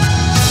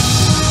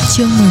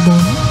Chương 14.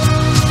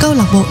 Câu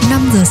lạc bộ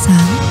 5 giờ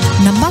sáng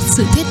nắm bắt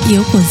sự thiết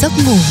yếu của giấc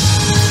ngủ.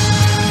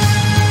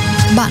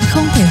 Bạn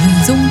không thể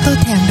hình dung tôi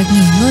thèm được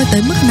nghỉ ngơi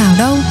tới mức nào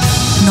đâu.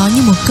 Nó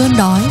như một cơn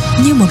đói,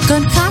 như một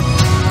cơn khát.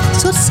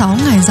 Suốt 6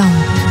 ngày dòng,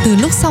 từ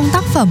lúc xong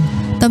tác phẩm,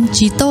 tâm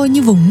trí tôi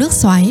như vùng nước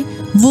xoáy,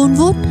 vun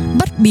vút,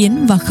 bất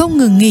biến và không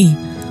ngừng nghỉ.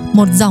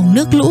 Một dòng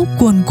nước lũ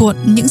cuồn cuộn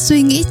những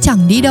suy nghĩ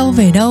chẳng đi đâu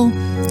về đâu,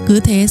 cứ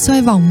thế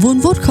xoay vòng vun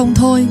vút không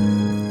thôi.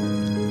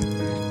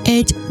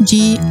 H.G.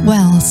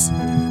 Wells.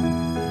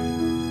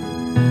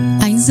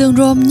 Ánh dương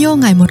Rome nhô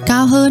ngày một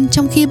cao hơn,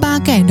 trong khi ba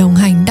kẻ đồng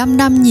hành đăm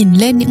đăm nhìn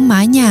lên những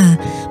mái nhà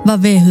và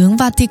về hướng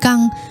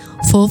Vatican.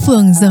 Phố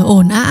phường giờ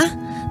ồn ào,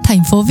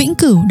 thành phố vĩnh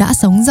cửu đã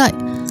sống dậy.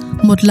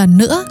 Một lần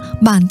nữa,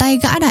 bàn tay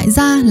gã đại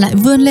gia lại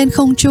vươn lên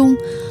không trung.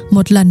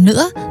 Một lần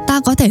nữa, ta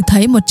có thể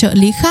thấy một trợ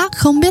lý khác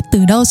không biết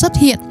từ đâu xuất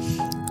hiện.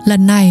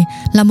 Lần này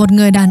là một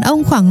người đàn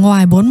ông khoảng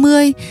ngoài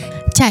 40,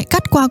 chạy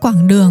cắt qua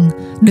quảng đường,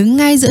 đứng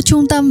ngay giữa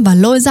trung tâm và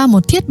lôi ra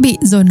một thiết bị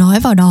rồi nói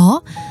vào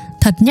đó,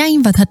 thật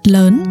nhanh và thật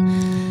lớn.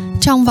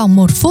 Trong vòng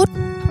 1 phút,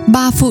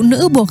 3 phụ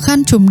nữ buộc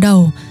khăn trùm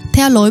đầu,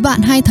 theo lối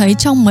bạn hay thấy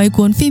trong mấy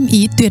cuốn phim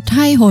Ý tuyệt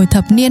hay hồi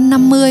thập niên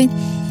 50,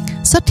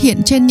 xuất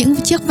hiện trên những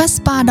chiếc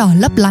Vespa đỏ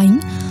lấp lánh.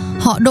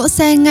 Họ đỗ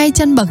xe ngay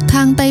chân bậc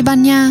thang Tây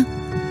Ban Nha,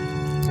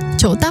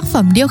 chỗ tác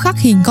phẩm điêu khắc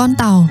hình con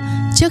tàu,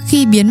 trước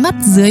khi biến mất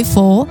dưới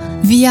phố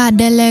Via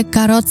delle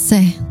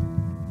Carrozze.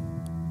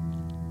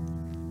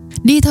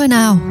 Đi thôi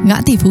nào,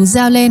 gã tỷ phú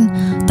reo lên,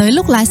 tới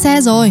lúc lái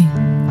xe rồi.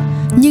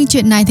 Nhưng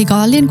chuyện này thì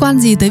có liên quan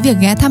gì tới việc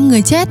ghé thăm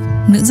người chết?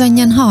 Nữ doanh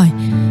nhân hỏi.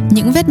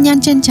 Những vết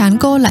nhăn trên trán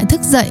cô lại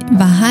thức dậy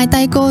và hai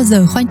tay cô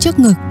giở khoanh trước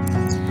ngực.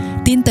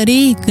 Tin tớ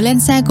đi, cứ lên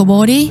xe của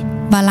bố đi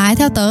và lái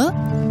theo tớ,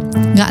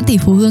 gã tỷ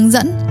phú hướng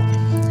dẫn.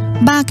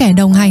 Ba kẻ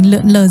đồng hành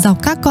lượn lờ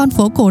dọc các con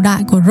phố cổ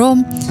đại của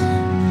Rome.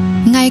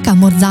 Ngay cả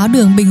một giáo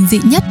đường bình dị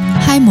nhất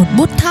hay một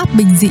bút tháp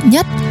bình dị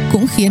nhất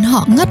cũng khiến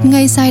họ ngất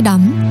ngây say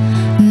đắm.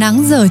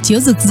 Nắng giờ chiếu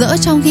rực rỡ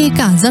trong khi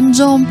cả dân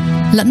Rome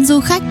lẫn du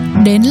khách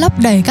đến lấp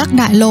đầy các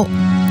đại lộ.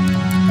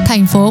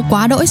 Thành phố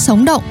quá đỗi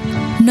sống động.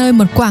 Nơi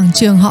một quảng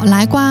trường họ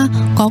lái qua,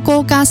 có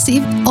cô ca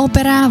sĩ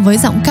opera với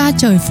giọng ca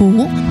trời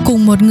phú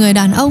cùng một người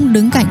đàn ông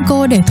đứng cạnh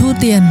cô để thu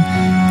tiền,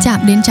 chạm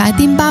đến trái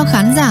tim bao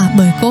khán giả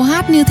bởi cô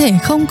hát như thể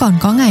không còn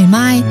có ngày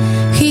mai.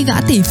 Khi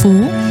gã tỷ phú,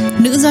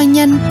 nữ doanh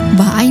nhân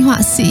và anh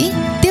họa sĩ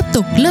tiếp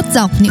tục lướt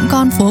dọc những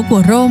con phố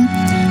của Rome,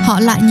 họ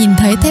lại nhìn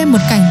thấy thêm một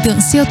cảnh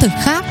tượng siêu thực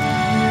khác.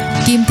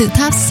 Kim tự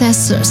tháp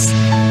Caesars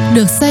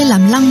được xây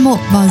làm lăng mộ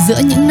vào giữa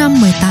những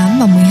năm 18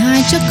 và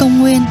 12 trước công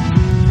nguyên.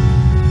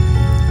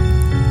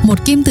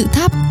 Một kim tự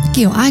tháp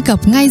kiểu Ai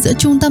Cập ngay giữa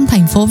trung tâm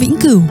thành phố vĩnh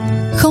cửu.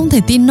 Không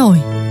thể tin nổi,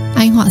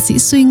 anh họa sĩ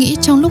suy nghĩ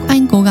trong lúc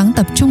anh cố gắng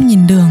tập trung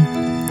nhìn đường.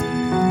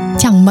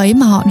 Chẳng mấy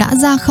mà họ đã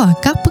ra khỏi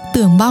các bức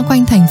tường bao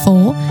quanh thành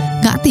phố.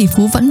 Gã tỷ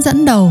phú vẫn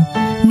dẫn đầu.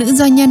 Nữ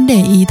doanh nhân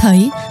để ý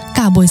thấy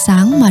cả buổi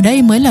sáng mà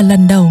đây mới là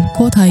lần đầu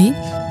cô thấy.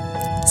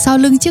 Sau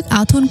lưng chiếc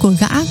áo thun của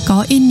gã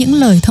có in những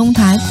lời thông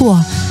thái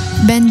của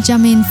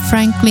Benjamin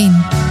Franklin,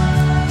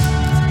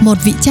 một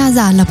vị cha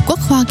già lập quốc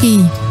Hoa Kỳ,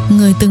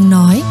 người từng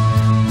nói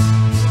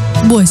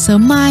buổi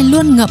sớm mai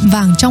luôn ngậm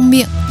vàng trong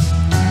miệng.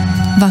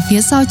 Và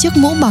phía sau chiếc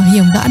mũ bảo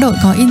hiểm gã đội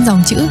có in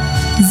dòng chữ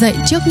dậy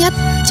trước nhất,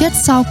 chết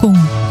sau cùng.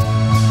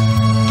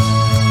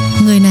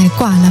 Người này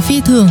quả là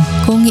phi thường,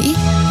 cô nghĩ,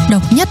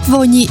 độc nhất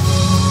vô nhị.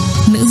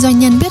 Nữ doanh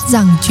nhân biết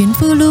rằng chuyến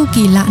phiêu lưu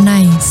kỳ lạ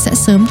này sẽ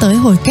sớm tới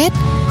hồi kết,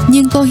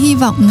 nhưng cô hy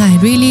vọng ngài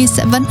Riley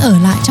sẽ vẫn ở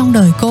lại trong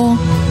đời cô.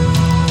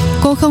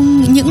 Cô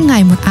không những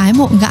ngày một ái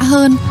mộ gã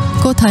hơn,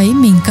 cô thấy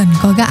mình cần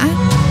có gã.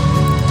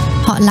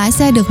 Họ lái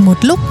xe được một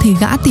lúc thì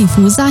gã tỷ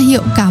phú ra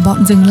hiệu cả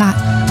bọn dừng lại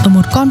ở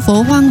một con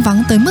phố hoang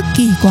vắng tới mức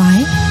kỳ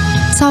quái.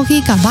 Sau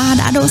khi cả ba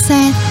đã đỗ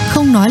xe,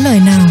 không nói lời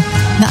nào,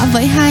 gã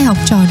vẫy hai học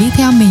trò đi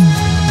theo mình,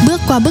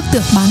 bước qua bức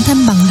tượng bán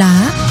thân bằng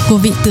đá của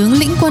vị tướng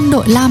lĩnh quân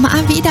đội La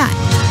Mã vĩ đại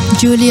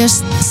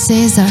Julius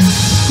Caesar,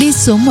 đi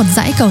xuống một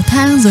dãy cầu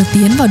thang rồi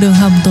tiến vào đường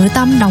hầm tối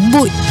tăm đóng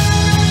bụi.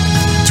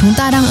 Chúng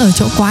ta đang ở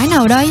chỗ quái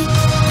nào đây?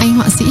 Anh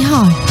họa sĩ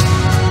hỏi.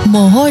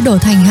 Mồ hôi đổ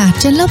thành hạt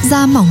trên lớp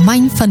da mỏng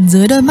manh phần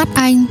dưới đôi mắt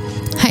anh.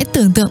 Hãy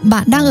tưởng tượng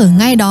bạn đang ở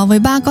ngay đó với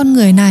ba con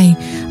người này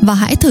và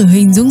hãy thử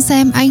hình dung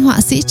xem anh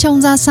họa sĩ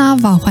trông ra sao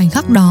vào khoảnh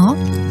khắc đó.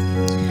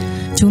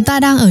 Chúng ta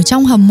đang ở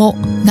trong hầm mộ,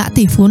 gã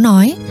tỷ phú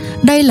nói.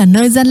 Đây là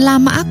nơi dân La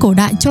Mã cổ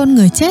đại chôn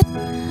người chết.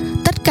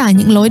 Tất cả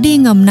những lối đi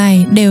ngầm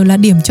này đều là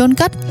điểm chôn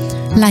cất,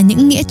 là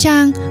những nghĩa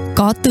trang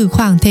có từ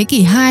khoảng thế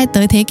kỷ 2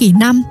 tới thế kỷ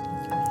 5.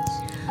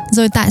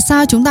 Rồi tại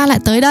sao chúng ta lại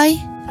tới đây?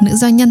 Nữ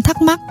doanh nhân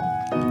thắc mắc.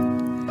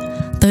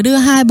 Tớ đưa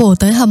hai bồ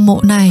tới hầm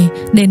mộ này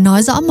để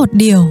nói rõ một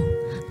điều.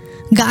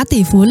 Gã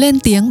tỷ phú lên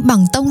tiếng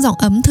bằng tông giọng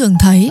ấm thường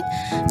thấy.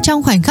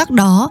 Trong khoảnh khắc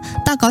đó,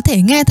 ta có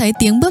thể nghe thấy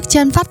tiếng bước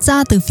chân phát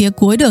ra từ phía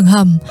cuối đường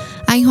hầm.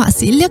 Anh họa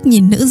sĩ liếc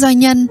nhìn nữ doanh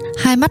nhân,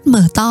 hai mắt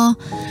mở to.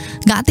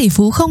 Gã tỷ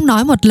phú không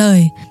nói một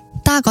lời.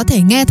 Ta có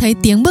thể nghe thấy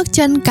tiếng bước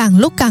chân càng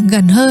lúc càng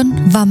gần hơn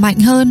và mạnh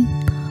hơn.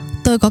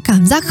 Tôi có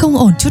cảm giác không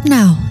ổn chút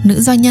nào,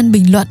 nữ doanh nhân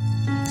bình luận.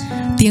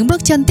 Tiếng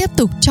bước chân tiếp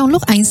tục trong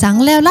lúc ánh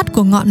sáng leo lắt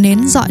của ngọn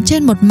nến rọi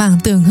trên một mảng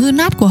tường hư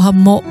nát của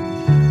hầm mộ.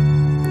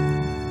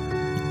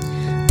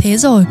 Thế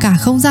rồi cả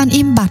không gian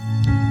im bặt.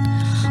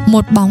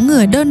 một bóng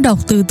người đơn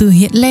độc từ từ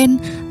hiện lên,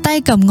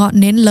 tay cầm ngọn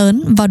nến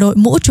lớn và đội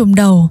mũ trùm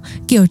đầu,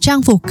 kiểu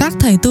trang phục các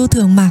thầy tu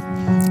thường mặc.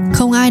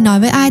 Không ai nói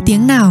với ai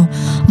tiếng nào,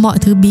 mọi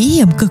thứ bí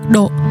hiểm cực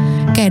độ.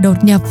 Kẻ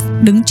đột nhập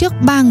đứng trước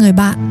 3 người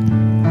bạn.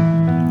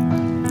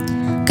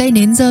 Cây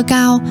nến giơ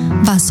cao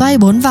và xoay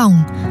 4 vòng.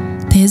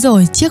 Thế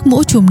rồi chiếc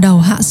mũ trùm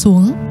đầu hạ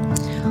xuống.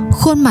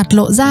 Khuôn mặt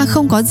lộ ra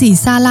không có gì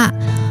xa lạ.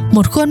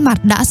 Một khuôn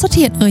mặt đã xuất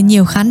hiện ở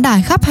nhiều khán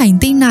đài khắp hành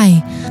tinh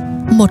này.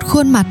 Một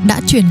khuôn mặt đã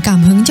truyền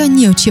cảm hứng cho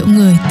nhiều triệu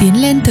người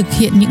tiến lên thực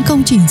hiện những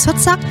công trình xuất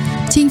sắc,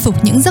 chinh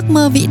phục những giấc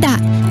mơ vĩ đại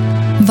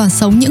và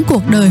sống những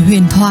cuộc đời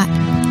huyền thoại.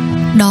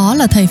 Đó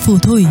là thầy phù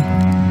thủy.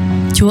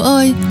 Chúa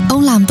ơi,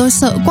 ông làm tôi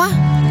sợ quá,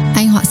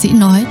 anh họa sĩ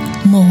nói,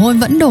 mồ hôi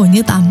vẫn đổ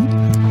như tắm.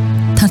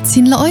 Thật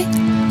xin lỗi,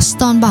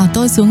 Stone bảo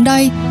tôi xuống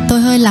đây,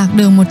 tôi hơi lạc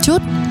đường một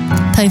chút.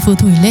 Thầy phù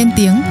thủy lên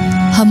tiếng,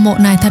 hầm mộ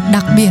này thật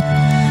đặc biệt,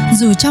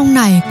 dù trong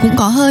này cũng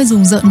có hơi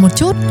rùng rợn một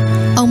chút.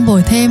 Ông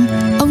bồi thêm,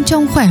 ông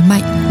trông khỏe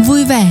mạnh,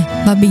 vui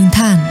vẻ và bình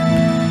thản.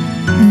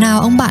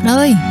 Nào ông bạn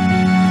ơi,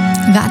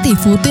 gã tỷ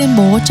phú tuyên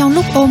bố trong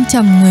lúc ôm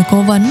chầm người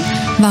cố vấn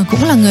và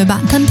cũng là người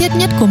bạn thân thiết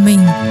nhất của mình.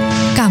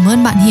 Cảm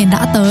ơn bạn Hiền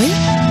đã tới.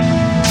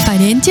 Phải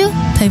đến chứ,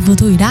 thầy phù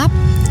thủy đáp.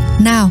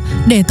 Nào,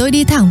 để tôi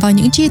đi thẳng vào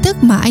những tri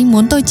thức mà anh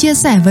muốn tôi chia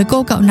sẻ với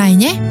cô cậu này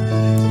nhé.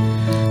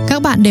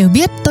 Các bạn đều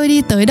biết tôi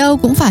đi tới đâu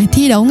cũng phải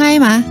thi đấu ngay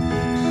mà.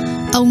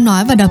 Ông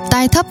nói và đập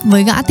tay thấp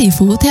với gã tỷ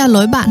phú theo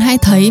lối bạn hay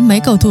thấy mấy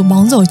cầu thủ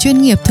bóng rổ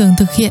chuyên nghiệp thường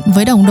thực hiện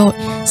với đồng đội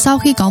sau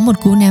khi có một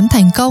cú ném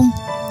thành công.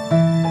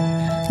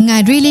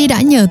 Ngài Riley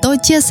đã nhờ tôi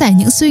chia sẻ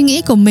những suy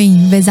nghĩ của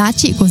mình về giá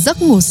trị của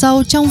giấc ngủ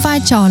sâu trong vai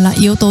trò là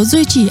yếu tố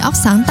duy trì óc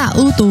sáng tạo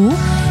ưu tú,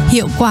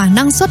 hiệu quả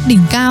năng suất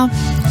đỉnh cao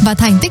và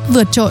thành tích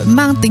vượt trội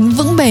mang tính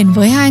vững bền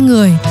với hai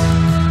người.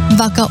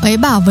 Và cậu ấy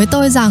bảo với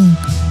tôi rằng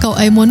cậu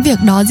ấy muốn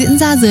việc đó diễn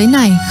ra dưới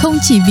này không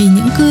chỉ vì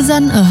những cư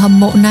dân ở hầm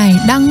mộ này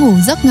đang ngủ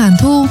giấc ngàn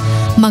thu,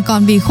 mà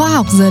còn vì khoa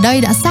học giờ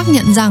đây đã xác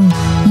nhận rằng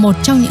một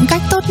trong những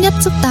cách tốt nhất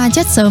giúp ta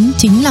chết sớm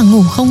chính là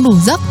ngủ không đủ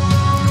giấc.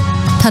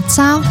 Thật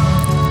sao?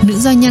 Nữ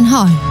doanh nhân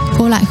hỏi.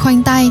 Cô lại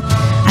khoanh tay.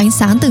 Ánh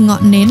sáng từ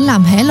ngọn nến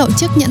làm hé lộ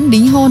chiếc nhẫn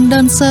đính hôn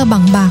đơn sơ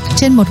bằng bạc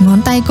trên một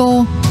ngón tay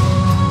cô.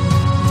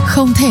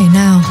 Không thể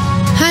nào,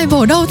 hai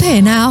bồ đâu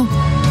thể nào.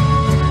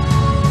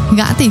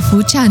 Gã tỷ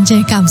phú tràn trề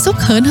cảm xúc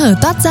hớn hở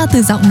toát ra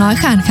từ giọng nói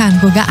khàn khàn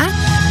của gã.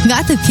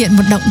 Gã thực hiện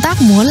một động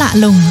tác múa lạ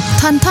lùng,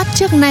 thoăn thoắt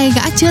trước nay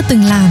gã chưa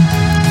từng làm.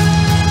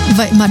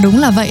 Vậy mà đúng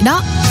là vậy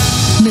đó,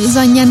 nữ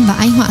doanh nhân và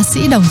anh họa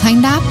sĩ đồng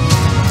thanh đáp.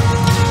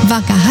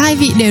 Và cả hai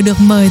vị đều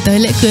được mời tới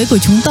lễ cưới của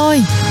chúng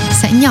tôi.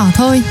 Sẽ nhỏ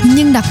thôi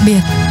nhưng đặc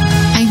biệt,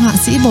 anh họa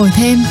sĩ bồi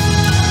thêm.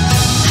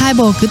 Hai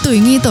bồ cứ tùy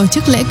nghi tổ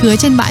chức lễ cưới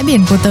trên bãi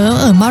biển của tớ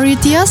ở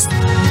Mauritius.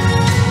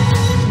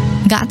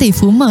 Gã tỷ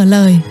phú mở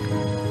lời.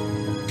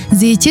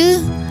 Gì chứ,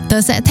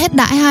 tớ sẽ thét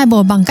đãi hai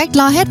bồ bằng cách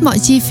lo hết mọi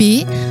chi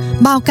phí,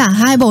 bao cả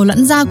hai bồ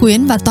lẫn gia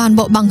quyến và toàn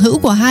bộ bằng hữu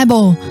của hai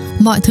bồ.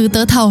 Mọi thứ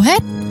tớ thầu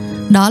hết.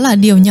 Đó là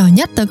điều nhỏ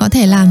nhất tớ có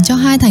thể làm cho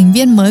hai thành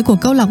viên mới của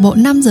câu lạc bộ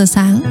 5 giờ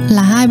sáng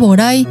là hai bồ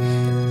đây.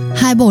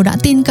 Hai bồ đã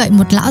tin cậy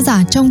một lão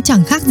già trông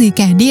chẳng khác gì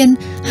kẻ điên.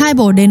 Hai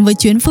bồ đến với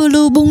chuyến phiêu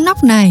lưu bung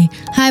nóc này.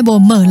 Hai bồ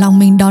mở lòng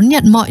mình đón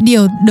nhận mọi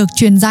điều được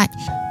truyền dạy.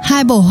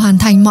 Hai bồ hoàn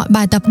thành mọi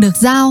bài tập được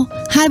giao.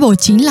 Hai bồ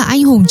chính là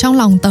anh hùng trong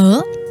lòng tớ.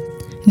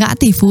 Gã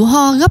tỷ phú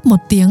ho gấp một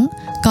tiếng,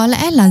 có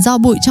lẽ là do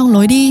bụi trong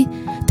lối đi.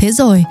 Thế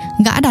rồi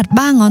gã đặt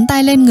 3 ngón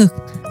tay lên ngực,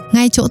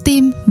 ngay chỗ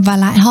tim và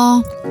lại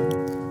ho.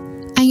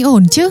 Anh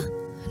ổn chứ?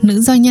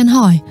 Nữ doanh nhân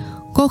hỏi.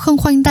 Cô không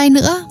khoanh tay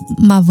nữa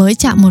mà với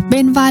chạm một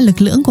bên vai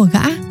lực lưỡng của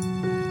gã.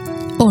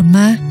 Ổn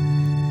mà.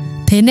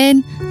 Thế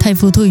nên thầy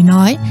phù thủy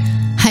nói,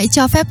 hãy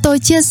cho phép tôi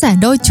chia sẻ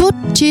đôi chút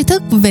tri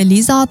thức về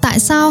lý do tại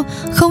sao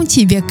không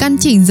chỉ việc căn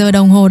chỉnh giờ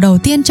đồng hồ đầu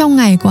tiên trong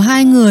ngày của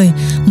hai người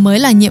mới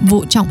là nhiệm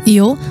vụ trọng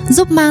yếu,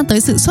 giúp mang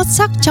tới sự xuất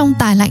sắc trong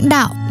tài lãnh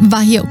đạo và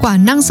hiệu quả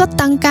năng suất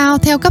tăng cao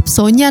theo cấp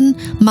số nhân,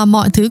 mà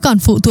mọi thứ còn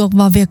phụ thuộc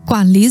vào việc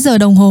quản lý giờ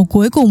đồng hồ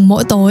cuối cùng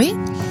mỗi tối.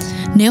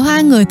 Nếu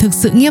hai người thực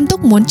sự nghiêm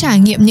túc muốn trải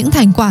nghiệm những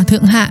thành quả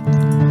thượng hạng.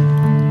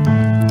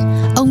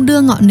 Ông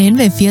đưa ngọn nến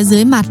về phía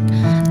dưới mặt,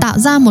 tạo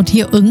ra một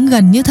hiệu ứng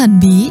gần như thần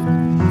bí.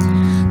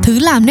 Thứ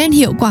làm nên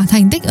hiệu quả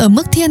thành tích ở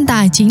mức thiên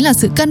tài chính là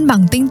sự cân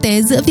bằng tinh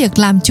tế giữa việc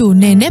làm chủ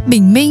nề nếp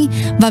bình minh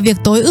và việc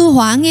tối ưu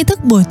hóa nghi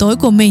thức buổi tối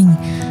của mình.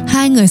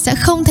 Hai người sẽ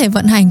không thể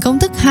vận hành công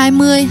thức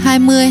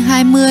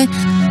 20-20-20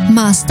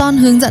 mà Stone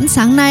hướng dẫn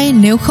sáng nay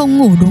nếu không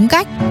ngủ đúng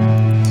cách.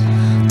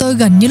 Tôi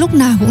gần như lúc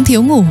nào cũng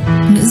thiếu ngủ,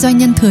 nữ doanh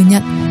nhân thừa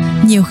nhận.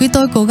 Nhiều khi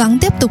tôi cố gắng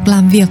tiếp tục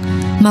làm việc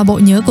mà bộ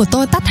nhớ của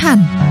tôi tắt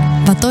hẳn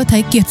và tôi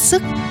thấy kiệt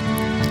sức.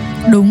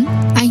 Đúng,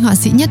 anh họa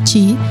sĩ nhất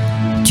trí.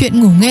 Chuyện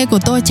ngủ nghê của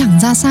tôi chẳng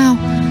ra sao.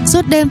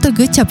 Suốt đêm tôi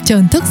cứ chập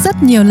chờn thức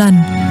rất nhiều lần.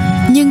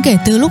 Nhưng kể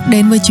từ lúc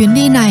đến với chuyến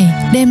đi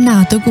này, đêm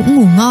nào tôi cũng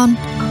ngủ ngon.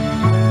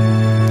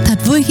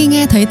 Thật vui khi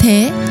nghe thấy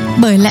thế,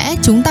 bởi lẽ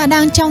chúng ta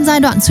đang trong giai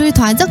đoạn suy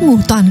thoái giấc ngủ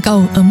toàn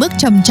cầu ở mức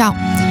trầm trọng.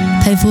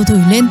 Thầy phù thủy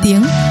lên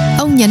tiếng.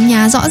 Ông nhấn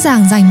nhá rõ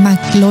ràng rành mạch,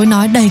 lối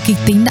nói đầy kịch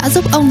tính đã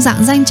giúp ông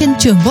rạng danh trên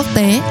trường quốc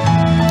tế.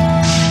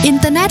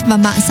 Internet và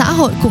mạng xã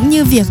hội cũng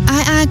như việc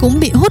ai ai cũng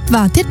bị hút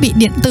vào thiết bị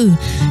điện tử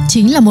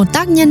chính là một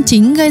tác nhân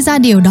chính gây ra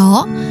điều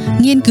đó.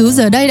 Nghiên cứu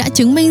giờ đây đã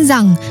chứng minh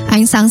rằng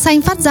ánh sáng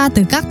xanh phát ra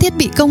từ các thiết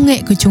bị công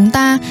nghệ của chúng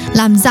ta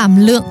làm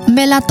giảm lượng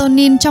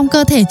melatonin trong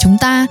cơ thể chúng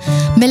ta.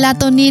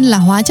 Melatonin là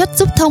hóa chất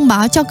giúp thông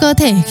báo cho cơ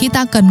thể khi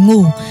ta cần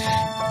ngủ.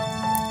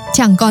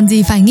 Chẳng còn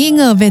gì phải nghi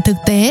ngờ về thực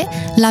tế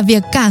là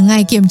việc cả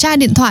ngày kiểm tra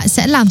điện thoại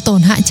sẽ làm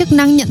tổn hại chức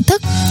năng nhận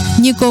thức,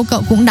 như cô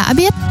cậu cũng đã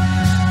biết.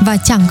 Và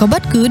chẳng có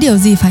bất cứ điều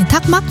gì phải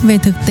thắc mắc về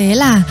thực tế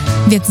là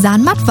việc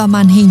dán mắt vào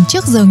màn hình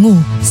trước giờ ngủ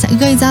sẽ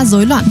gây ra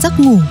rối loạn giấc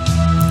ngủ.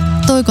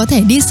 Tôi có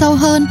thể đi sâu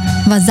hơn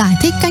và giải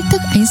thích cách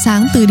thức ánh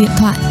sáng từ điện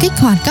thoại kích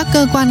hoạt các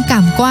cơ quan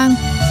cảm quang,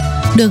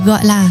 được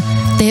gọi là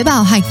tế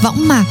bào hạch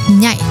võng mạc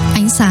nhạy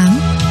ánh sáng,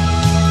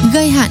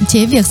 gây hạn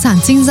chế việc sản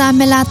sinh ra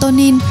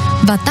melatonin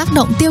và tác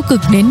động tiêu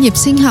cực đến nhịp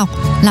sinh học,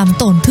 làm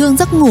tổn thương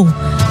giấc ngủ.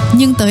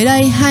 Nhưng tới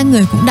đây hai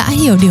người cũng đã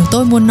hiểu điều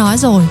tôi muốn nói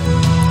rồi.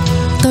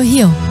 Tôi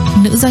hiểu,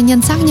 nữ doanh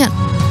nhân xác nhận.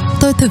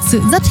 Tôi thực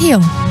sự rất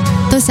hiểu.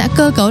 Tôi sẽ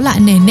cơ cấu lại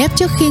nề nếp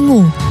trước khi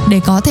ngủ để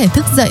có thể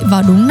thức dậy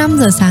vào đúng 5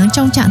 giờ sáng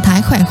trong trạng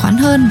thái khỏe khoắn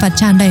hơn và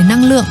tràn đầy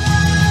năng lượng.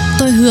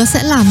 Tôi hứa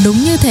sẽ làm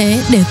đúng như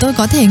thế để tôi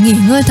có thể nghỉ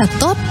ngơi thật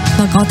tốt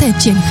và có thể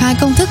triển khai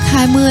công thức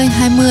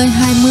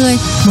 20-20-20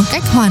 một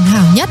cách hoàn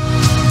hảo nhất.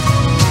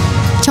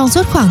 Trong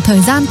suốt khoảng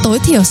thời gian tối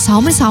thiểu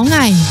 66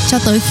 ngày cho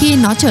tới khi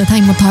nó trở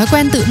thành một thói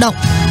quen tự động,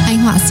 anh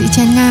họa sĩ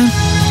chen ngang.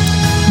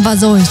 Và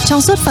rồi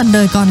trong suốt phần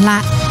đời còn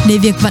lại, để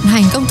việc vận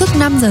hành công thức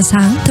 5 giờ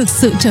sáng thực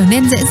sự trở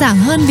nên dễ dàng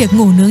hơn việc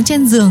ngủ nướng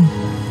trên giường.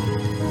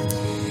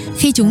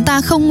 Khi chúng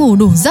ta không ngủ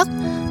đủ giấc,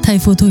 thầy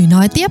phù thủy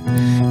nói tiếp,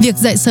 việc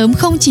dậy sớm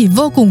không chỉ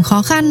vô cùng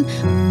khó khăn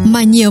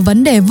mà nhiều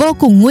vấn đề vô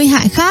cùng nguy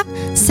hại khác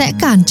sẽ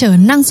cản trở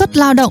năng suất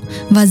lao động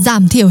và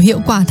giảm thiểu hiệu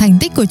quả thành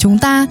tích của chúng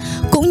ta,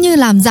 cũng như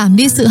làm giảm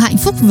đi sự hạnh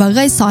phúc và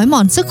gây xói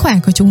mòn sức khỏe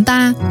của chúng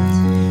ta.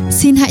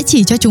 Xin hãy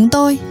chỉ cho chúng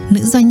tôi,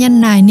 nữ doanh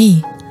nhân nài nỉ.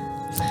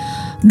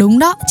 Đúng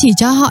đó, chỉ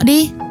cho họ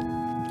đi.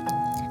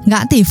 Gã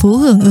tỷ phú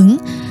hưởng ứng.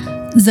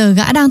 Giờ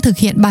gã đang thực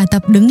hiện bài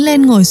tập đứng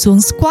lên ngồi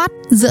xuống squat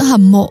giữa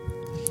hầm mộ.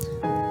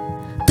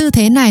 Tư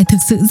thế này thực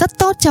sự rất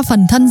tốt cho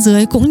phần thân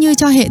dưới cũng như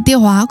cho hệ tiêu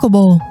hóa của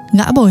bồ.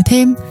 Gã bồi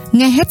thêm,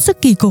 nghe hết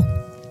sức kỳ cục.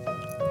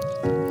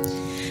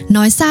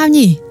 Nói sao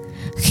nhỉ?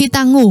 Khi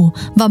ta ngủ,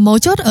 và mấu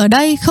chốt ở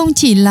đây không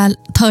chỉ là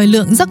thời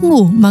lượng giấc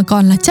ngủ mà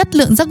còn là chất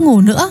lượng giấc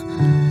ngủ nữa.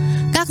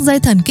 Các dây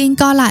thần kinh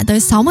co lại tới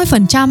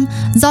 60%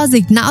 do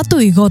dịch não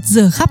tủy gột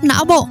rửa khắp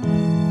não bộ.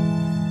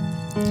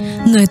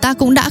 Người ta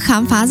cũng đã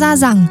khám phá ra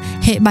rằng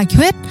hệ bạch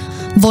huyết,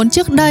 vốn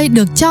trước đây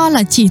được cho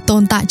là chỉ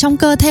tồn tại trong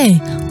cơ thể,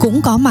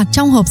 cũng có mặt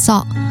trong hộp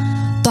sọ.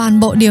 Toàn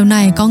bộ điều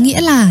này có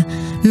nghĩa là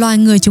loài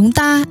người chúng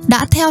ta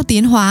đã theo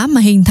tiến hóa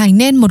mà hình thành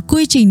nên một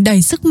quy trình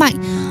đầy sức mạnh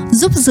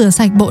giúp rửa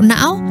sạch bộ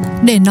não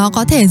để nó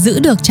có thể giữ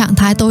được trạng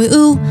thái tối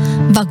ưu,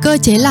 và cơ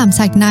chế làm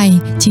sạch này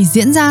chỉ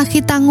diễn ra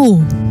khi ta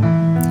ngủ.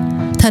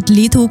 Thật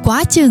lý thú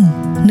quá chừng,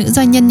 nữ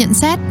doanh nhân nhận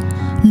xét.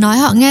 Nói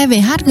họ nghe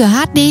về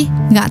HGH đi,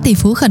 gã tỷ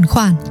phú khẩn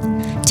khoản.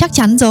 Chắc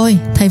chắn rồi,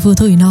 thầy phù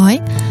thủy nói.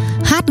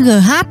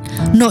 HGH,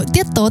 nội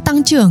tiết tố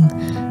tăng trưởng,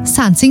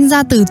 sản sinh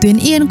ra từ tuyến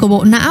yên của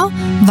bộ não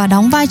và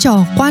đóng vai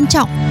trò quan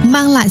trọng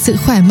mang lại sự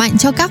khỏe mạnh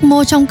cho các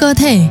mô trong cơ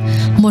thể,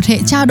 một hệ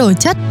trao đổi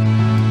chất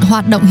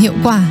hoạt động hiệu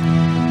quả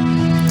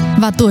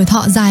và tuổi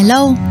thọ dài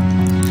lâu.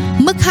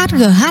 Mức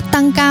HGH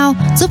tăng cao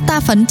giúp ta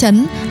phấn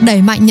chấn,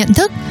 đẩy mạnh nhận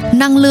thức,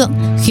 năng lượng,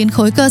 khiến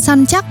khối cơ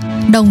săn chắc,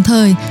 đồng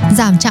thời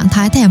giảm trạng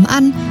thái thèm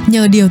ăn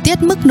nhờ điều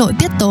tiết mức nội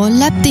tiết tố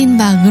leptin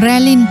và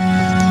ghrelin.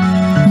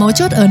 Mấu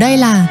chốt ở đây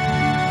là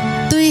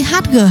tuy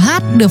HGH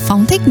được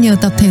phóng thích nhờ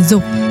tập thể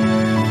dục.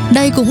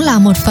 Đây cũng là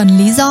một phần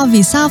lý do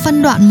vì sao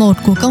phân đoạn 1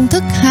 của công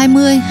thức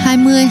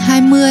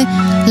 20-20-20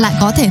 lại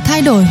có thể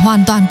thay đổi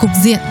hoàn toàn cục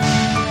diện.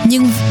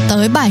 Nhưng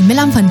tới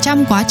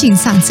 75% quá trình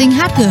sản sinh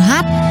HGH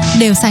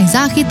đều xảy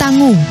ra khi ta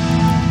ngủ.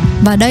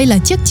 Và đây là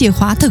chiếc chìa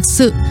khóa thực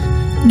sự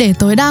để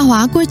tối đa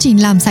hóa quy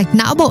trình làm sạch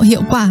não bộ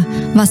hiệu quả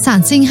và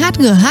sản sinh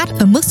HGH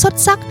ở mức xuất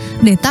sắc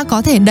để ta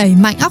có thể đẩy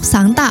mạnh óc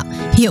sáng tạo,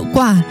 hiệu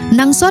quả,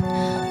 năng suất,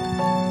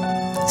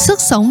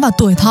 sức sống và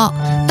tuổi thọ.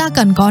 Ta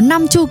cần có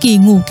 5 chu kỳ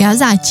ngủ kéo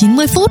dài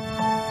 90 phút.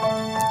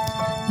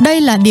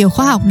 Đây là điều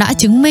khoa học đã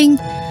chứng minh.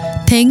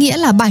 Thế nghĩa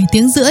là 7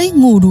 tiếng rưỡi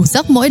ngủ đủ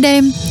giấc mỗi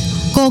đêm.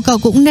 Cậu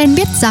cũng nên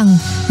biết rằng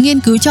nghiên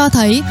cứu cho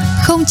thấy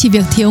không chỉ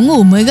việc thiếu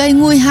ngủ mới gây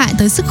nguy hại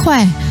tới sức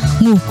khỏe,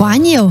 ngủ quá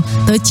nhiều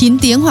tới 9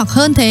 tiếng hoặc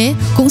hơn thế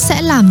cũng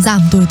sẽ làm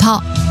giảm tuổi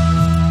thọ.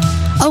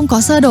 Ông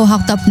có sơ đồ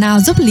học tập nào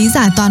giúp lý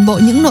giải toàn bộ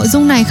những nội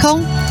dung này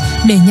không?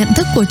 Để nhận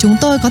thức của chúng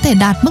tôi có thể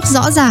đạt mức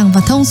rõ ràng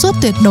và thông suốt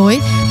tuyệt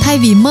đối thay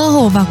vì mơ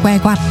hồ và què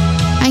quặt,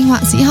 anh họa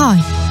sĩ hỏi.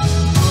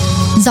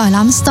 Giỏi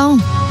lắm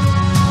Stone.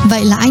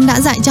 Vậy là anh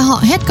đã dạy cho họ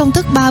hết công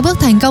thức 3 bước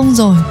thành công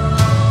rồi.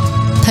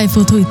 Thầy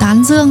phù thủy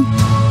tán dương.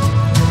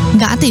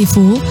 Gã tỷ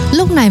phú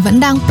lúc này vẫn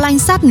đang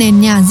plank sát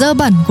nền nhà dơ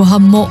bẩn của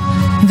hầm mộ,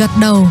 gật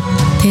đầu.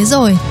 Thế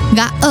rồi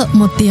gã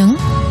một tiếng.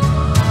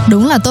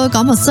 Đúng là tôi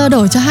có một sơ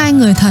đồ cho hai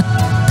người thật,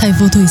 thầy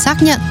phù thủy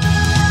xác nhận.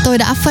 Tôi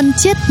đã phân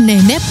chiết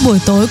nề nếp buổi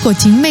tối của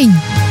chính mình.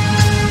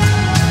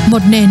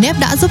 Một nề nếp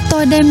đã giúp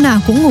tôi đêm nào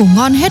cũng ngủ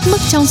ngon hết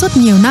mức trong suốt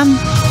nhiều năm.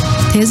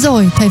 Thế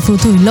rồi thầy phù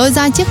thủy lôi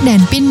ra chiếc đèn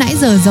pin nãy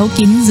giờ giấu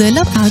kín dưới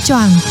lớp áo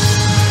choàng.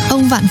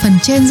 Ông vặn phần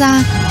trên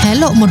ra, hé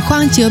lộ một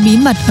khoang chứa bí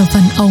mật ở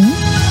phần ống.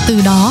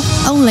 Từ đó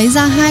ông lấy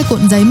ra 2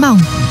 cuộn giấy mỏng,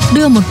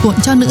 đưa một cuộn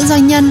cho nữ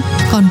doanh nhân,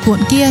 còn cuộn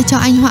kia cho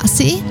anh họa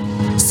sĩ.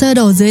 Sơ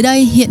đồ dưới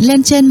đây hiện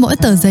lên trên mỗi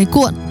tờ giấy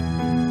cuộn.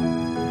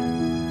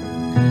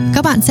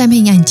 Các bạn xem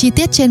hình ảnh chi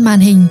tiết trên màn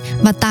hình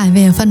và tải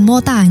về ở phần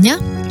mô tả nhé.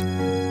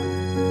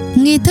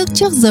 Nghi thức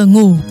trước giờ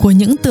ngủ của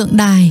những tượng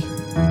đài.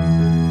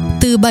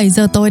 Từ 7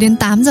 giờ tối đến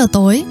 8 giờ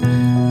tối.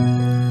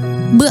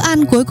 Bữa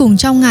ăn cuối cùng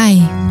trong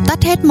ngày,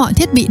 tắt hết mọi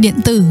thiết bị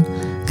điện tử,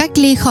 cách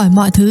ly khỏi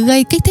mọi thứ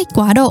gây kích thích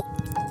quá độ.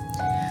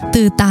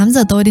 Từ 8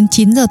 giờ tối đến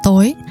 9 giờ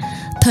tối,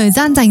 thời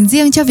gian dành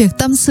riêng cho việc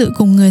tâm sự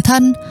cùng người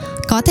thân,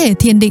 có thể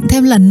thiền định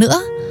thêm lần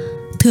nữa.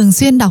 Thường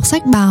xuyên đọc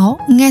sách báo,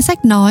 nghe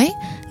sách nói,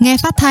 nghe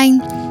phát thanh,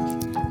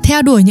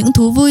 theo đuổi những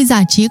thú vui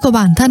giải trí của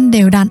bản thân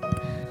đều đặn.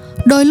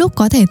 Đôi lúc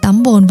có thể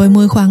tắm bồn với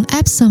muối khoáng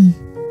Epsom.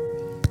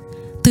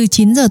 Từ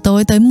 9 giờ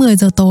tối tới 10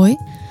 giờ tối,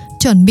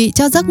 chuẩn bị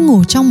cho giấc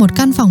ngủ trong một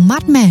căn phòng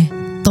mát mẻ,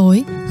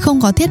 tối,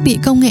 không có thiết bị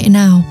công nghệ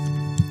nào.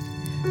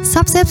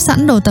 Sắp xếp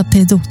sẵn đồ tập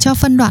thể dục cho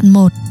phân đoạn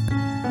 1.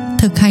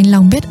 Thực hành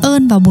lòng biết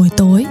ơn vào buổi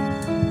tối.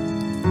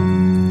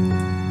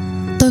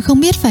 Tôi không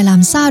biết phải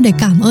làm sao để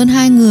cảm ơn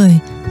 2 người,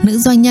 nữ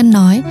doanh nhân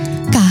nói.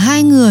 Cả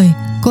 2 người,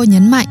 cô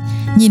nhấn mạnh,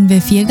 nhìn về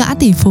phía gã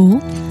tỷ phú.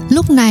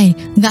 Lúc này,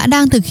 gã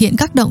đang thực hiện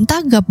các động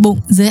tác gập bụng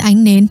dưới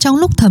ánh nến trong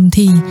lúc thầm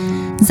thì.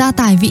 Gia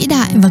tài vĩ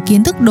đại và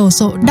kiến thức đồ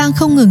sộ đang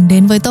không ngừng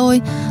đến với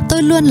tôi.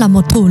 Tôi luôn là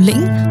một thủ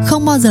lĩnh,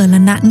 không bao giờ là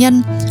nạn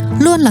nhân.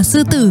 Luôn là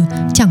sư tử,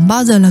 chẳng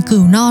bao giờ là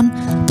cừu non.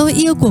 Tôi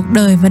yêu cuộc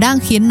đời và đang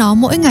khiến nó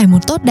mỗi ngày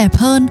một tốt đẹp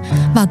hơn.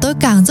 Và tôi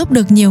càng giúp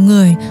được nhiều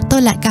người,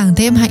 tôi lại càng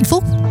thêm hạnh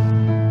phúc.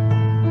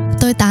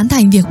 Tôi tán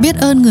thành việc biết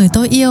ơn người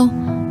tôi yêu,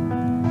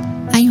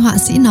 anh họa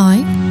sĩ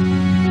nói.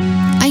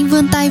 Anh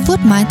vươn tay vuốt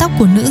mái tóc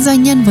của nữ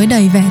doanh nhân với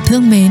đầy vẻ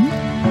thương mến.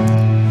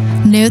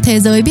 Nếu thế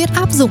giới biết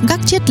áp dụng các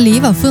triết lý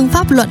và phương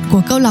pháp luận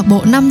của câu lạc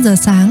bộ 5 giờ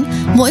sáng,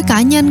 mỗi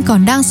cá nhân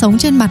còn đang sống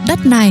trên mặt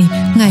đất này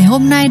ngày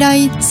hôm nay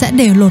đây sẽ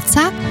đều lột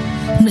xác,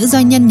 nữ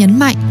doanh nhân nhấn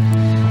mạnh.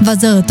 Và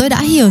giờ tôi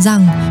đã hiểu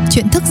rằng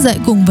chuyện thức dậy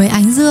cùng với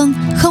ánh dương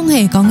không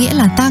hề có nghĩa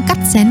là ta cắt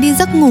xén đi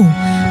giấc ngủ,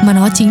 mà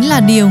nó chính là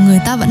điều người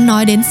ta vẫn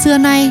nói đến xưa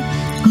nay: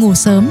 ngủ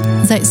sớm,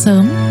 dậy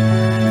sớm.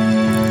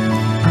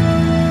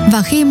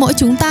 Và khi mỗi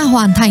chúng ta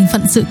hoàn thành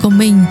phận sự của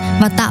mình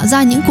và tạo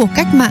ra những cuộc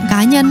cách mạng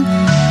cá nhân,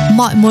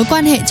 mọi mối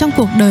quan hệ trong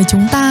cuộc đời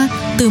chúng ta,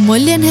 từ mối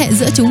liên hệ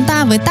giữa chúng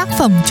ta với tác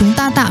phẩm chúng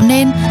ta tạo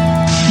nên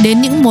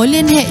đến những mối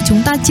liên hệ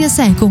chúng ta chia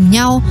sẻ cùng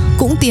nhau,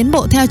 cũng tiến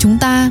bộ theo chúng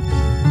ta,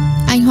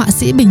 anh họa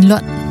sĩ bình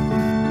luận.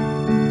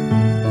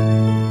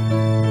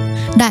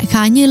 Đại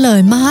khái như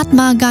lời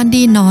Mahatma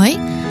Gandhi nói: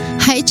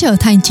 hãy trở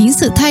thành chính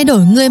sự thay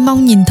đổi ngươi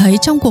mong nhìn thấy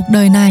trong cuộc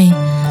đời này.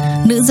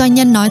 Nữ doanh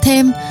nhân nói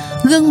thêm,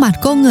 gương mặt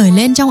cô ngời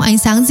lên trong ánh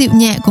sáng dịu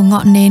nhẹ của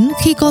ngọn nến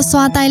khi cô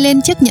xoa tay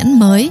lên chiếc nhẫn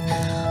mới.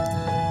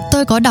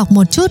 Tôi có đọc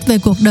một chút về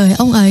cuộc đời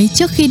ông ấy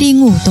trước khi đi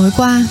ngủ tối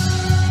qua.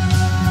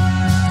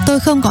 Tôi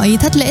không có ý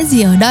thất lễ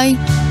gì ở đây,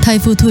 thầy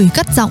phù thủy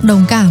cất giọng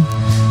đồng cảm.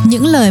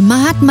 Những lời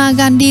Mahatma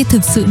Gandhi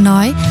thực sự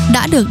nói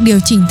đã được điều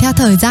chỉnh theo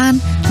thời gian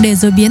để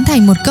rồi biến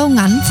thành một câu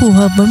ngắn phù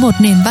hợp với một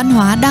nền văn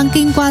hóa đang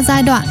kinh qua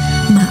giai đoạn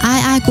mà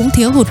ai ai cũng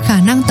thiếu hụt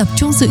khả năng tập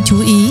trung sự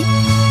chú ý.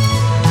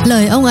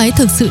 Lời ông ấy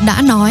thực sự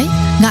đã nói,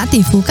 gã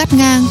tỷ phú cắt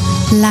ngang,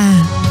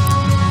 là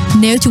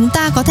nếu chúng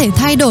ta có thể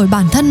thay đổi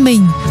bản thân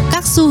mình,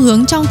 các xu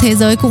hướng trong thế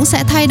giới cũng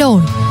sẽ thay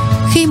đổi.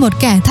 Khi một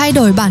kẻ thay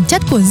đổi bản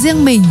chất của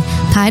riêng mình,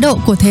 thái độ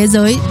của thế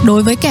giới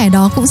đối với kẻ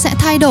đó cũng sẽ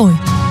thay đổi.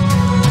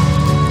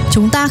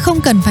 Chúng ta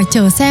không cần phải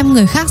chờ xem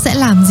người khác sẽ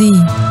làm gì.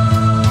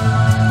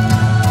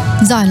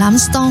 Giỏi lắm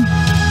Stone,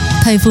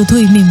 thầy phù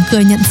thủy mỉm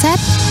cười nhận xét.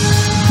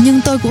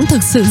 Nhưng tôi cũng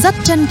thực sự rất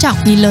trân trọng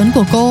ý lớn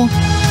của cô,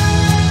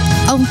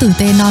 ông tử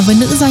tế nói với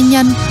nữ doanh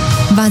nhân.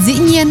 Và dĩ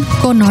nhiên,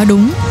 cô nói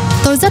đúng.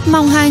 Tôi rất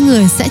mong 2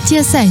 người sẽ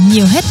chia sẻ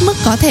nhiều hết mức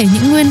có thể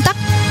những nguyên tắc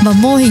và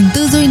mô hình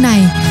tư duy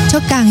này cho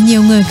càng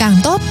nhiều người càng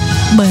tốt.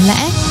 Bởi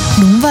lẽ,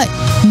 đúng vậy,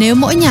 nếu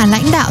mỗi nhà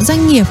lãnh đạo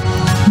doanh nghiệp,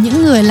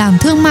 những người làm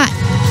thương mại,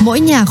 mỗi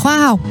nhà khoa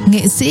học,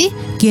 nghệ sĩ,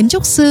 kiến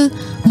trúc sư,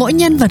 mỗi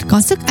nhân vật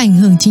có sức ảnh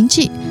hưởng chính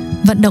trị,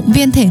 vận động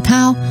viên thể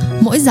thao,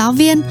 mỗi giáo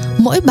viên,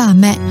 mỗi bà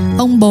mẹ,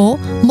 ông bố,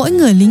 mỗi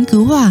người lính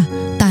cứu hỏa,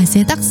 tài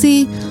xế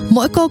taxi,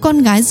 mỗi cô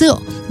con gái rượu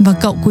và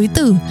cậu quý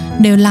tử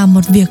đều làm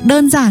một việc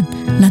đơn giản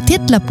là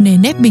thiết lập nề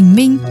nếp bình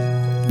minh.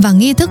 Và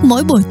nghi thức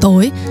mỗi buổi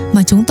tối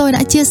mà chúng tôi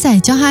đã chia sẻ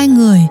cho 2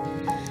 người,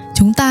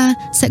 chúng ta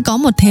sẽ có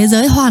một thế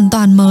giới hoàn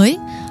toàn mới,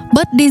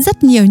 bớt đi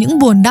rất nhiều những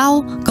buồn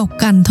đau, cộc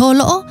cằn thô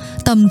lỗ,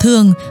 tầm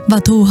thường và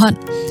thù hận,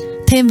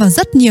 thêm vào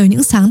rất nhiều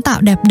những sáng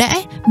tạo đẹp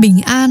đẽ,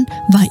 bình an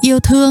và yêu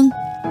thương.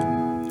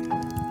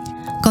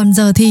 Còn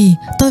giờ thì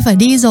tôi phải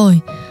đi rồi,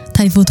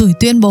 thầy phù thủy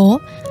tuyên bố.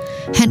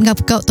 Hẹn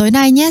gặp cậu tối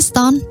nay nhé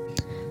Stone.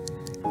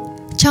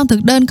 Trong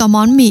thực đơn có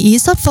món mì ý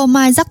sốt phô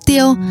mai rắc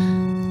tiêu,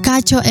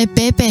 cacio e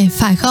pepe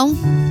phải không?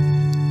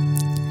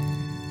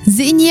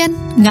 Dĩ nhiên,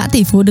 gã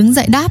tỷ phú đứng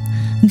dậy đáp.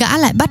 Gã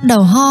lại bắt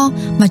đầu ho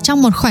và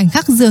trong một khoảnh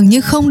khắc dường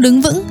như không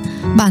đứng vững.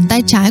 Bàn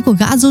tay trái của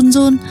gã run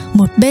run,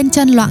 một bên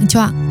chân loạng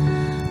choạng.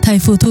 Thầy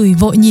phù thủy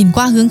vội nhìn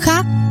qua hướng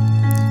khác.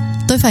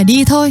 Tôi phải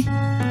đi thôi,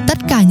 tất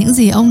cả những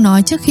gì ông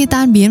nói trước khi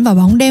tan biến vào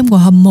bóng đêm của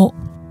hầm mộ.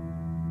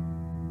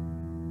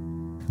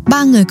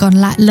 3 người còn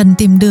lại lần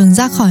tìm đường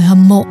ra khỏi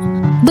hầm mộ,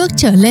 bước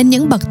trở lên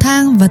những bậc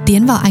thang và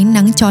tiến vào ánh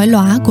nắng chói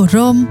lóa của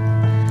Rome.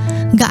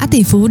 Gã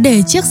tỷ phú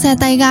đề chiếc xe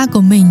tay ga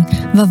của mình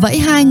và vẫy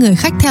 2 người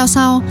khách theo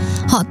sau.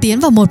 Họ tiến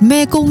vào một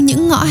mê cung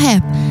những ngõ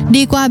hẹp,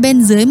 đi qua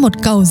bên dưới một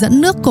cầu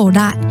dẫn nước cổ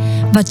đại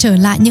và trở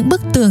lại những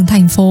bức tường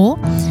thành phố.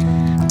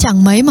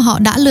 Chẳng mấy mà họ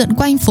đã lượn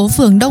quanh phố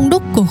phường đông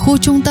đúc của khu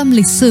trung tâm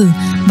lịch sử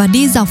và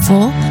đi dọc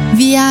phố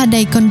Via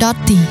dei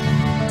Condotti.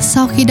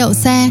 Sau khi đậu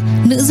xe,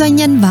 nữ doanh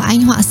nhân và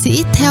anh họa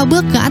sĩ theo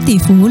bước gã tỷ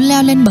phú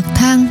leo lên bậc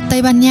thang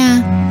Tây Ban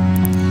Nha.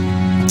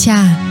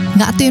 Chà,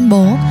 gã tuyên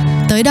bố,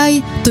 tới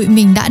đây tụi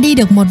mình đã đi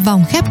được một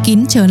vòng khép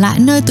kín trở lại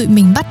nơi tụi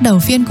mình bắt đầu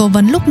phiên cố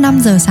vấn lúc 5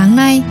 giờ sáng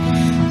nay.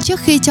 Trước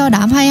khi cho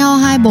đám hay ho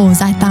hai bồ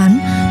giải tán,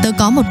 tớ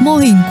có một mô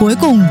hình cuối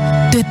cùng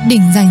tuyệt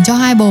đỉnh dành cho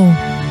hai bồ.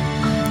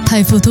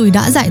 Thầy phù thủy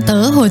đã dạy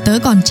tớ hồi tớ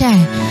còn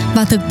trẻ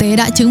và thực tế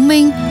đã chứng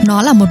minh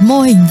nó là một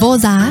mô hình vô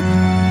giá.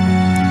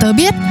 Tớ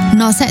biết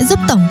nó sẽ giúp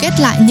tổng kết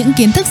lại những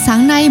kiến thức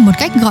sáng nay một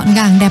cách gọn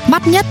gàng đẹp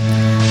mắt nhất.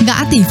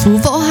 Gã tỷ phú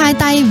vỗ 2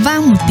 tay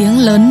vang một tiếng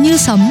lớn như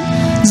sấm,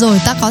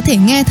 rồi ta có thể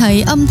nghe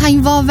thấy âm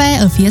thanh vo ve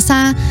ở phía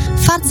xa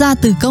phát ra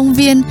từ công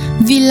viên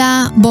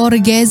Villa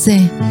Borghese.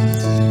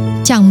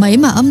 Chẳng mấy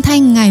mà âm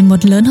thanh ngày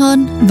một lớn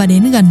hơn và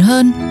đến gần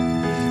hơn.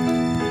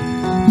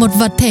 Một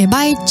vật thể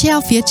bay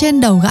treo phía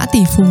trên đầu gã tỷ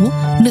phú,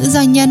 nữ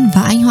doanh nhân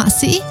và anh họa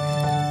sĩ.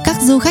 Các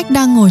du khách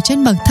đang ngồi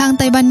trên bậc thang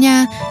Tây Ban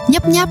Nha,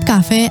 nhấp nháp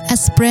cà phê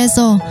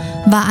espresso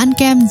và ăn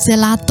kem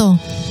gelato,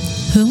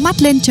 hướng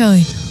mắt lên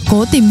trời,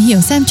 cố tìm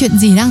hiểu xem chuyện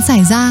gì đang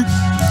xảy ra.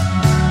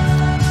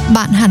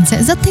 Bạn hẳn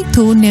sẽ rất thích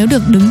thú nếu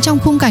được đứng trong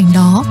khung cảnh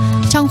đó,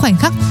 trong khoảnh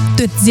khắc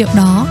tuyệt diệu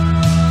đó.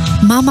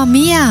 Mamma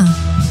mia!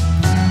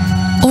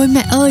 Ôi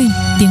mẹ ơi!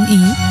 Tiếng Ý.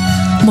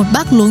 Một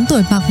bác luống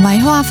tuổi mặc váy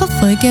hoa phấp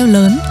phới kêu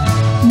lớn.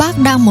 Bác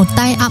đang một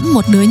tay ẵm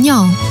một đứa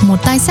nhỏ,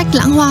 một tay xách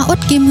lẵng hoa uất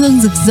kim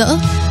hương rực rỡ.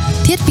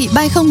 Thiết bị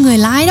bay không người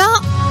lái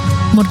đó!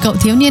 Một cậu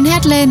thiếu niên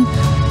hét lên.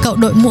 Cậu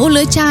đội mũ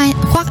lưỡi chai,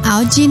 khoác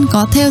áo jean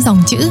có thêu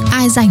dòng chữ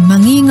ai rảnh mà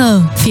nghi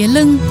ngờ phía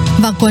lưng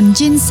và quần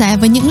jean xé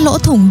với những lỗ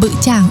thủng bự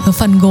chảng ở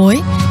phần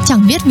gối.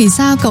 Chẳng biết vì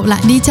sao cậu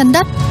lại đi chân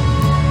đất.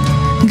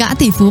 Gã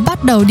tỷ phú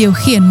bắt đầu điều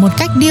khiển một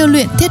cách điêu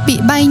luyện thiết bị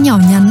bay nhỏ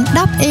nhắn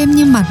đáp êm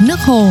như mặt nước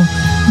hồ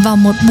vào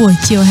một buổi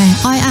chiều hè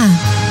oi ả.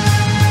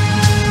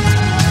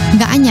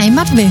 Gã nháy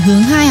mắt về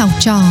hướng 2 học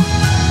trò.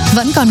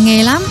 Vẫn còn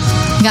nghề lắm.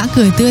 Gã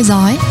cười tươi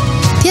rói.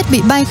 Thiết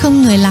bị bay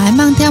không người lái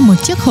mang theo một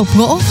chiếc hộp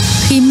gỗ.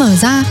 Khi mở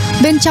ra,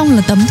 bên trong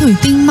là tấm thủy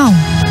tinh mỏng,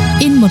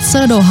 in một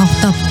sơ đồ học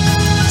tập.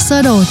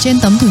 Sơ đồ trên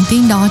tấm thủy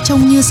tinh đó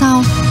trông như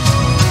sau.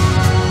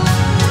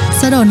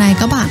 Sơ đồ này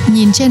các bạn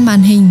nhìn trên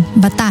màn hình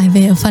và tải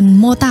về ở phần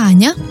mô tả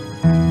nhé.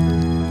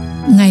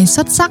 Ngày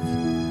xuất sắc.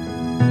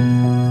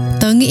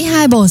 Tớ nghĩ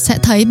hai bồ sẽ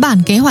thấy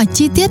bản kế hoạch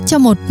chi tiết cho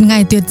một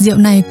ngày tuyệt diệu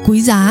này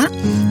quý giá.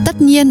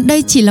 Tất nhiên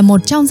đây chỉ là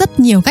một trong rất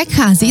nhiều cách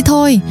khả dĩ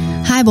thôi.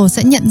 Hai bồ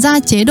sẽ nhận ra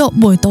chế độ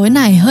buổi tối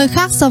này hơi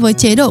khác so với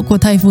chế độ của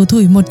thầy phù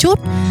thủy một chút.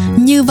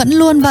 Như vẫn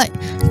luôn vậy,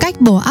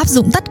 cách bồ áp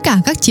dụng tất cả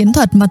các chiến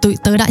thuật mà tụi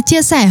tớ đã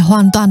chia sẻ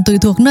hoàn toàn tùy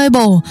thuộc nơi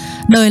bồ.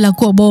 Đời là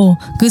của bồ,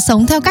 cứ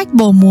sống theo cách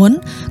bồ muốn.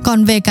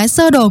 Còn về cái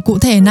sơ đồ cụ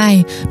thể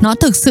này, nó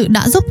thực sự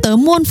đã giúp tớ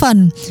muôn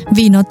phần,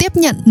 vì nó tiếp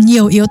nhận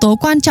nhiều yếu tố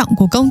quan trọng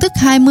của công thức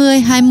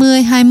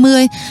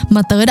 20-20-20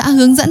 mà tớ đã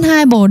hướng dẫn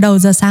hai bồ đầu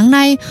giờ sáng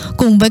nay,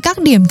 cùng với các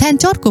điểm then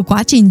chốt của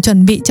quá trình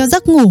chuẩn bị cho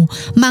giấc ngủ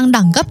mang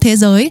đẳng cấp thế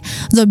giới,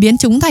 rồi biến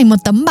chúng thành một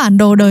tấm bản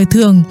đồ đời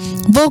thường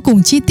vô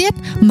cùng chi tiết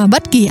mà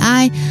bất kỳ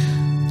ai,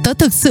 tớ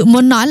thực sự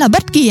muốn nói là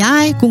bất kỳ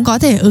ai cũng có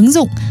thể ứng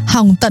dụng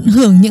hòng tận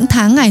hưởng những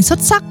tháng ngày xuất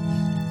sắc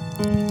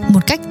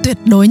một cách tuyệt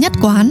đối nhất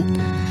quán.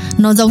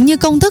 Nó giống như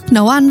công thức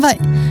nấu ăn vậy,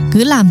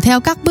 cứ làm theo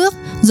các bước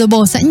rồi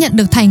bồ sẽ nhận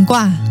được thành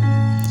quả.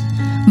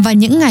 Và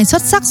những ngày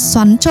xuất sắc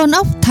xoắn chôn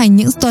ốc thành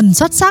những tuần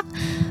xuất sắc,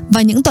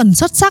 và những tuần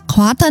xuất sắc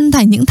hóa thân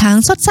thành những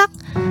tháng xuất sắc,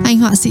 anh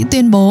họa sĩ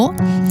tuyên bố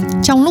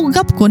trong lúc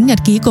gấp cuốn nhật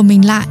ký của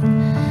mình lại.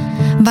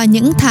 Và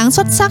những tháng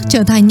xuất sắc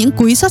trở thành những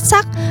quý xuất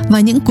sắc, và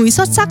những quý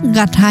xuất sắc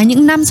gặt hái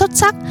những năm xuất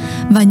sắc,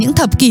 và những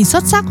thập kỷ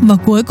xuất sắc, và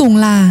cuối cùng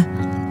là...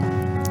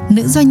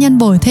 Nữ doanh nhân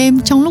bồi thêm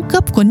trong lúc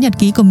gấp cuốn nhật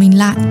ký của mình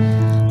lại,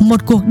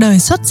 một cuộc đời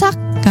xuất sắc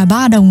cả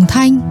 3 đồng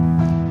thanh.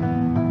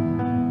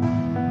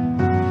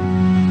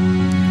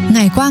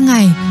 Ngày qua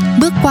ngày,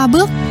 bước qua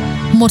bước,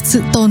 một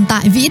sự tồn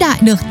tại vĩ đại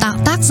được tạo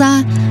tác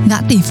ra. Gã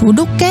tỷ phú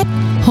đúc kết.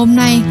 Hôm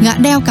nay gã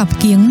đeo cặp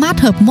kiếng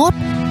mát hợp mốt,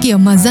 kiểu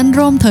mà dân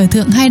Rome thời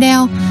thượng hay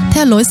đeo,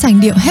 theo lối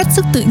sành điệu hết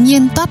sức tự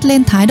nhiên toát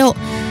lên thái độ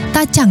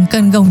ta chẳng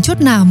cần gồng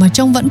chút nào mà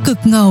trông vẫn cực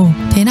ngầu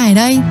thế này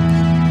đây.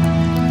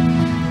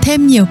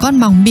 Thêm nhiều con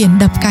mòng biển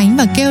đập cánh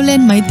và kêu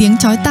lên mấy tiếng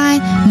chói tai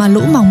mà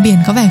lũ mòng biển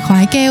có vẻ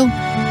khoái kêu.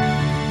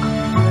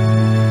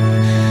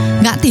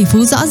 Gã tỷ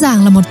phú rõ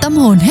ràng là một tâm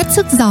hồn hết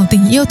sức giàu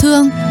tình yêu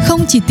thương,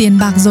 không chỉ tiền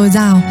bạc dồi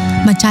dào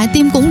mà trái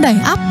tim cũng đầy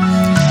ắp.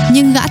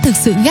 Nhưng gã thực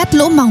sự ghét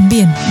lũ mòng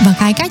biển và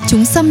cái cách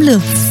chúng xâm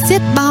lược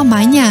xiết bao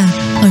mái nhà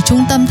ở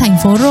trung tâm thành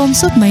phố Rome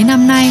suốt mấy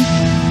năm nay.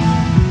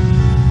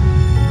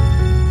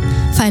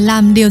 Phải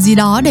làm điều gì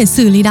đó để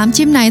xử lý đám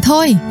chim này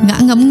thôi, gã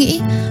ngẫm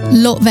nghĩ,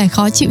 lộ vẻ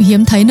khó chịu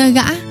hiếm thấy nơi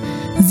gã.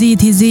 Gì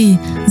thì gì,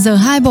 giờ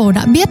hai bồ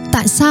đã biết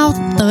tại sao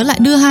tớ lại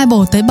đưa hai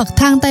bồ tới bậc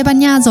thang Tây Ban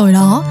Nha rồi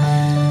đó.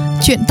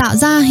 Chuyện tạo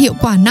ra hiệu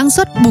quả năng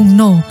suất bùng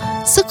nổ,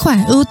 sức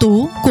khỏe ưu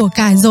tú, của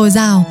cải dồi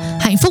dào,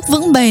 hạnh phúc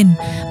vững bền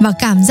và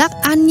cảm giác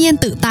an nhiên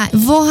tự tại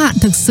vô hạn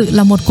thực sự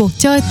là một cuộc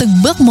chơi từng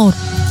bước một.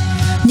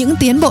 Những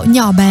tiến bộ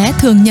nhỏ bé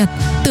thường nhật,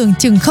 tưởng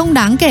chừng không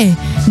đáng kể,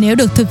 nếu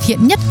được thực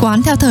hiện nhất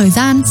quán theo thời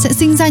gian sẽ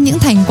sinh ra những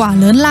thành quả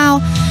lớn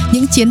lao.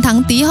 Những chiến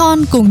thắng tí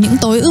hon cùng những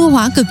tối ưu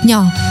hóa cực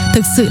nhỏ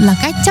thực sự là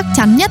cách chắc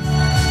chắn nhất,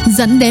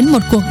 dẫn đến một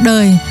cuộc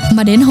đời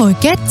mà đến hồi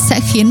kết sẽ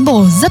khiến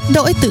bồ rất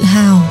đỗi tự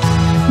hào.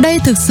 Đây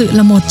thực sự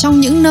là một trong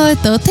những nơi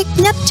tớ thích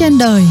nhất trên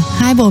đời,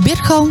 hai bồ biết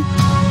không?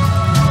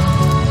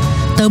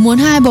 Tớ muốn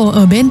hai bồ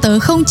ở bên tớ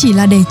không chỉ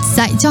là để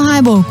dạy cho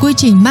hai bồ quy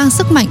trình mang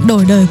sức mạnh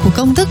đổi đời của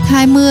công thức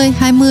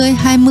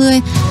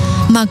 20-20-20,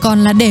 mà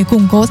còn là để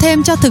củng cố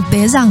thêm cho thực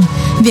tế rằng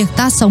việc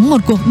ta sống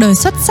một cuộc đời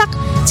xuất sắc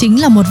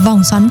chính là một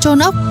vòng xoắn chôn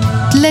ốc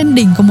lên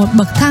đỉnh của một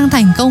bậc thang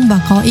thành công và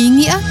có ý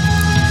nghĩa.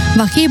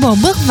 Và khi bồ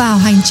bước vào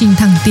hành trình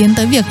thẳng tiến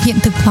tới việc hiện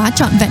thực hóa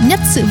trọn vẹn nhất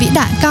sự vĩ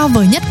đại cao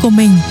vời nhất của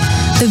mình,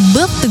 từng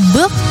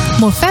bước,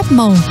 một phép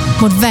màu,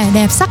 một vẻ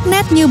đẹp sắc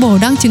nét như bồ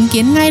đang chứng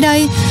kiến ngay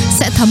đây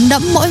sẽ thấm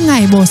đẫm mỗi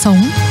ngày bồ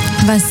sống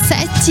và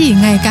sẽ chỉ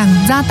ngày càng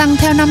gia tăng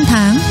theo năm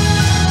tháng.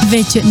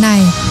 Về chuyện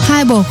này,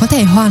 hai bồ có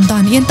thể hoàn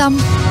toàn yên tâm.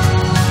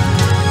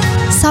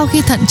 Sau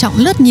khi thận trọng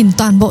lướt nhìn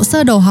toàn bộ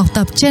sơ đồ học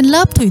tập trên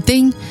lớp thủy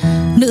tinh,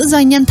 nữ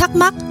doanh nhân thắc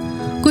mắc,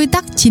 quy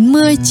tắc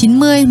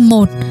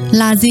 90-90-1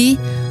 là gì?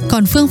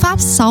 Còn phương pháp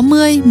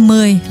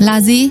 60-10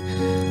 là gì?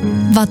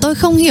 Và tôi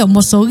không hiểu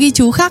một số ghi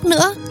chú khác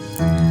nữa.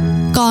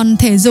 Còn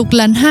thể dục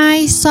lần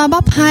 2, xoa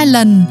bóp 2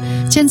 lần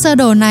trên sơ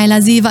đồ này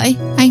là gì vậy?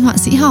 Anh họa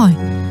sĩ hỏi.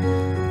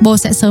 Bồ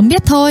sẽ sớm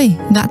biết thôi,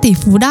 gã tỷ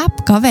phú đáp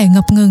có vẻ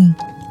ngập ngừng.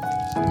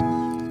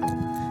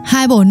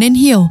 Hai bồ nên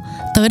hiểu,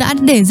 tớ đã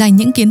để dành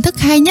những kiến thức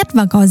hay nhất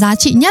và có giá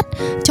trị nhất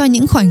cho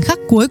những khoảnh khắc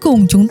cuối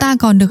cùng chúng ta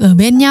còn được ở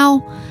bên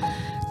nhau.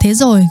 Thế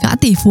rồi gã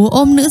tỷ phú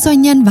ôm nữ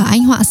doanh nhân và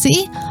anh họa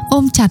sĩ,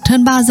 ôm chặt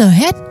hơn bao giờ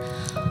hết.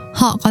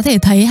 Họ có thể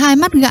thấy hai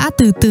mắt gã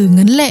từ từ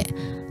ngấn lệ,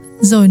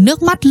 rồi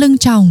nước mắt lưng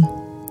tròng.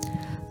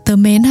 Tớ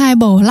mến hai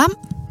bồ lắm,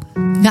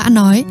 gã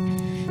nói.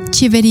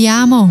 Ci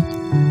vediamo.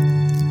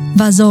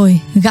 Và rồi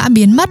gã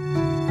biến mất.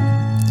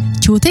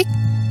 Chú thích: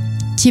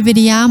 Ci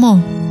vediamo,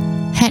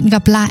 hẹn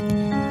gặp lại,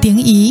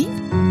 tiếng Ý.